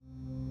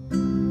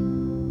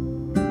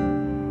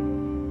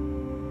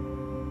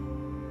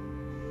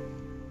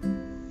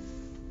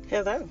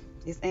Hello,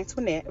 it's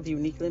Antoinette of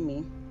Uniquely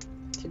Me.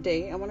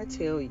 Today I want to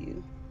tell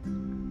you,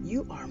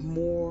 you are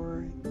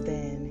more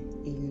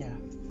than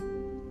enough.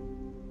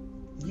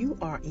 You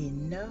are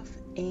enough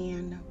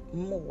and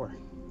more.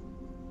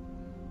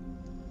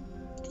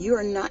 You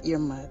are not your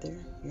mother.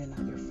 You're not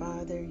your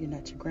father. You're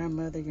not your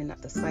grandmother. You're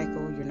not the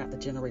cycle. You're not the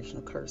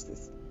generational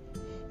curses.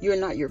 You're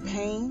not your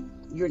pain.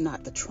 You're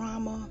not the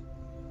trauma.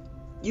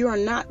 You are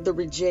not the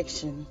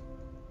rejection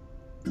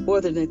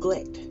or the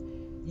neglect.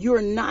 You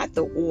are not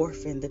the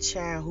orphan, the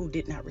child who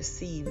did not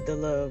receive the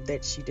love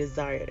that she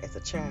desired as a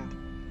child.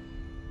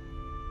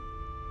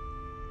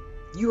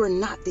 You are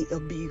not the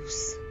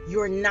abuse.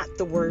 You are not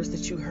the words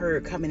that you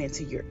heard coming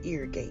into your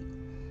ear gate.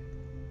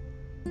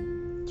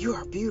 You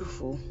are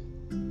beautiful.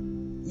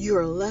 You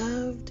are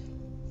loved.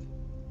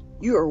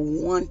 You are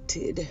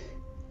wanted.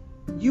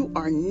 You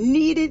are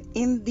needed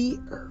in the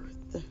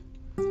earth.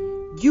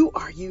 You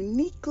are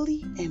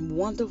uniquely and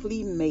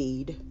wonderfully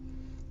made.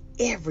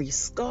 Every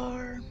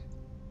scar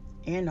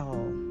and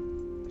all,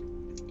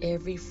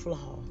 every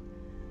flaw,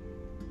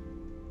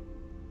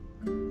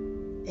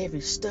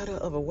 every stutter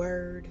of a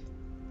word,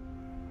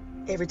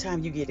 every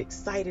time you get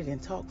excited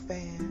and talk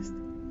fast,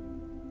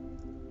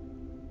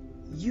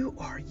 you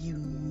are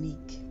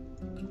unique.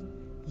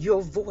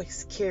 Your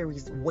voice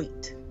carries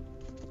weight.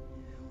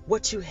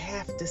 What you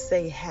have to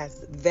say has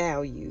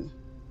value.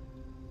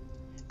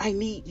 I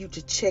need you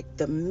to check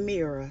the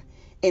mirror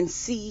and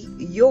see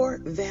your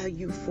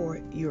value for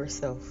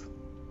yourself.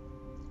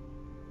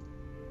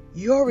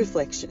 Your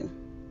reflection.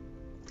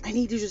 I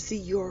need you to see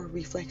your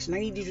reflection. I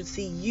need you to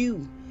see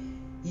you,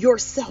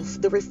 yourself,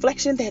 the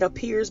reflection that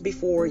appears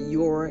before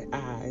your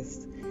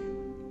eyes.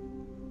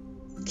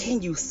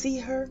 Can you see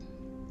her?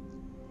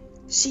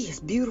 She is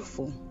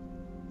beautiful.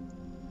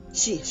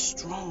 She is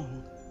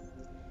strong.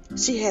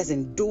 She has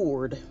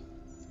endured.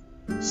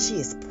 She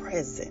is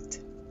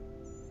present.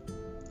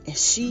 And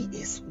she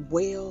is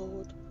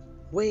well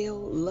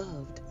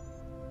loved.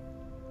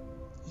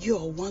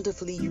 You're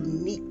wonderfully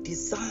unique,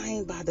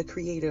 designed by the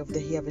creator of the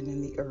heaven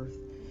and the earth.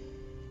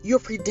 You're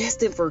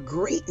predestined for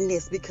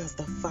greatness because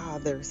the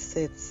Father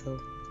said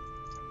so.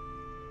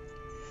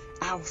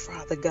 Our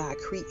Father God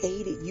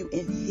created you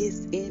in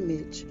His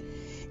image,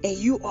 and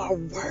you are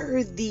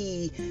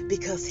worthy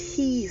because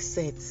He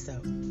said so.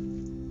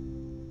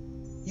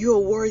 You're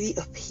worthy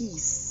of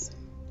peace.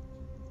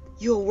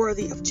 You're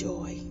worthy of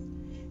joy.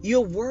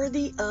 You're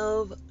worthy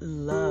of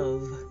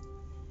love.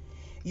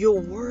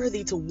 You're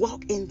worthy to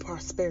walk in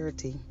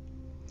prosperity.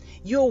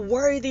 You're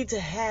worthy to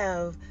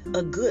have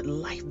a good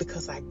life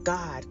because our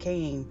God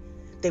came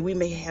that we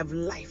may have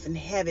life and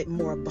have it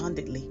more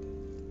abundantly.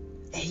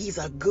 And He's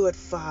a good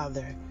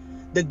Father,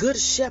 the good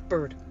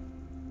shepherd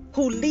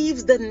who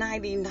leaves the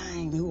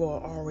 99 who are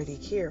already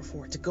cared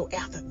for to go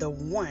after the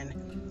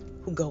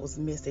one who goes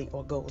missing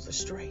or goes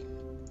astray.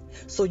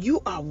 So you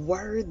are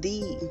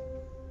worthy.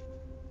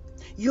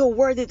 You're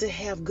worthy to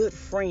have good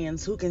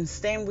friends who can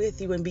stand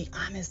with you and be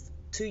honest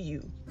to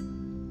you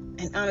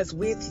and honest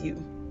with you,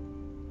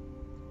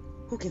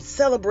 who can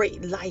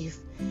celebrate life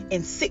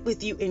and sit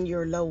with you in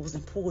your lows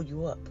and pull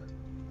you up.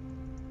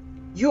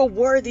 You're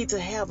worthy to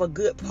have a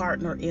good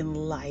partner in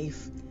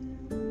life.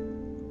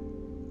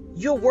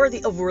 You're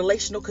worthy of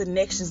relational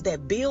connections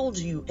that build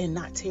you and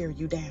not tear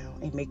you down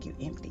and make you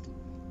empty.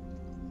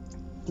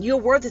 You're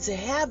worthy to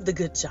have the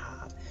good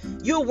job.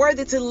 You're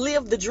worthy to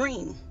live the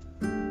dream.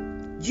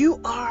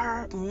 You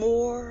are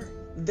more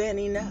than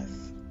enough.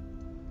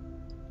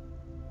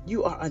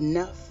 You are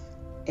enough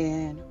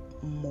and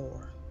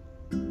more.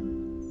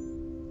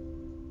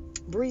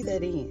 Breathe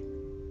that in.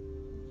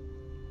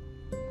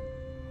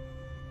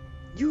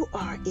 You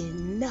are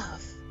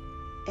enough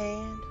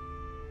and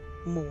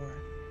more.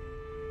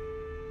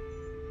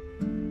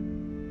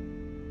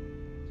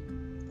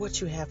 What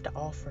you have to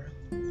offer,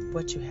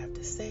 what you have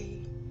to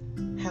say,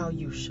 how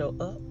you show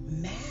up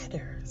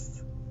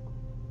matters.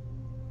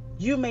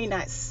 You may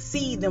not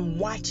see them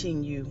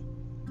watching you,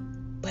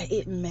 but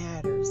it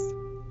matters.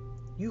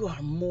 You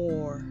are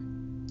more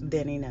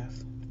than enough.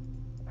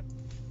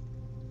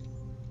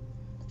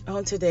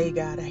 On today,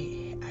 God,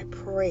 I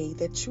pray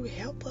that you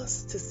help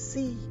us to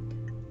see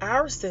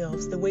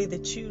ourselves the way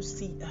that you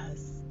see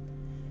us.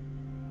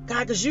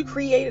 God, because you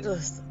created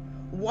us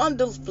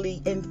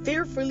wonderfully and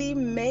fearfully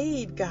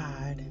made,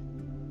 God,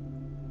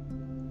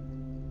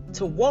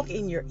 to walk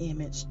in your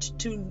image,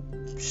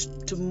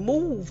 to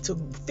move, to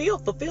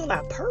fulfill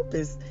our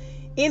purpose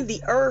in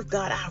the earth.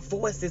 God, our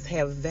voices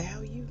have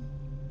value.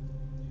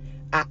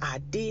 Our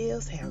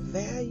ideas have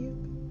value.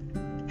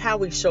 How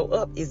we show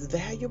up is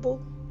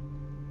valuable.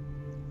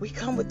 We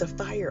come with the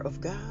fire of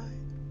God.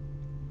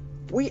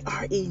 We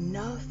are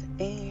enough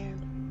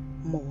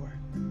and more.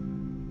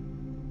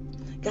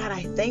 God,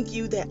 I thank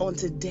you that on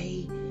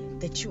today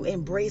that you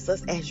embrace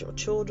us as your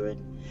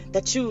children,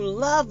 that you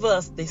love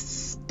us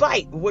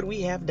despite what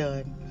we have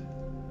done.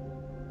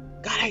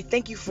 God, I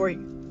thank you for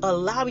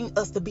allowing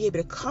us to be able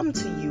to come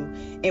to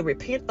you and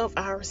repent of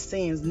our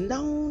sins,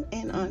 known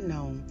and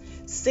unknown,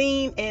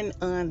 seen and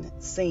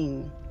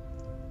unseen.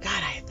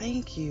 God, I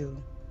thank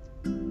you,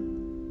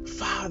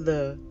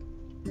 Father,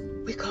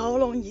 We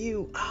call on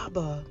you,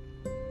 Abba,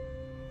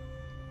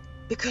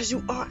 because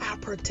you are our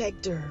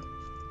protector.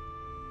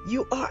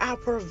 You are our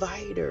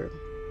provider.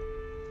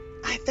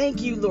 I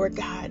thank you, Lord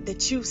God,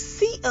 that you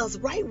see us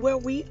right where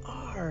we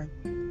are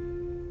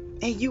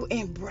and you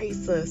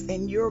embrace us,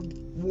 and your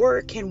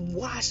word can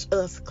wash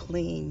us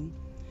clean.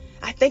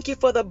 I thank you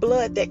for the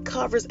blood that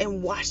covers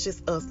and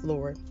washes us,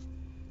 Lord.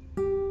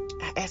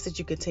 I ask that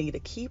you continue to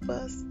keep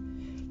us,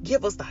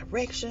 give us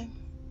direction,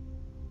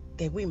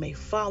 that we may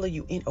follow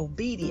you in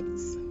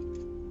obedience,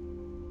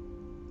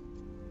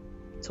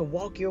 to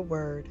walk your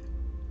word,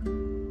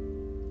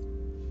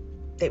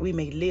 that we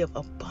may live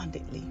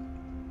abundantly,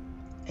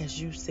 as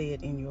you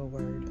said in your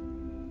word.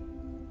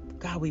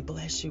 God, we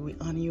bless you, we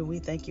honor you, we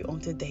thank you on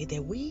today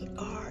that we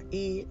are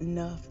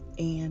enough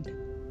and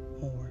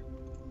more.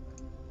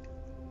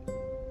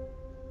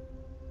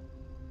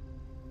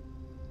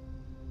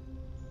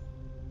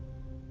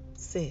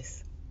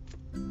 Sis,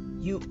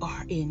 you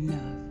are enough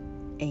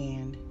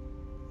and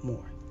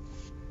more.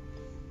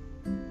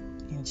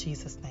 In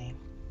Jesus' name,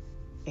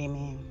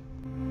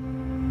 amen.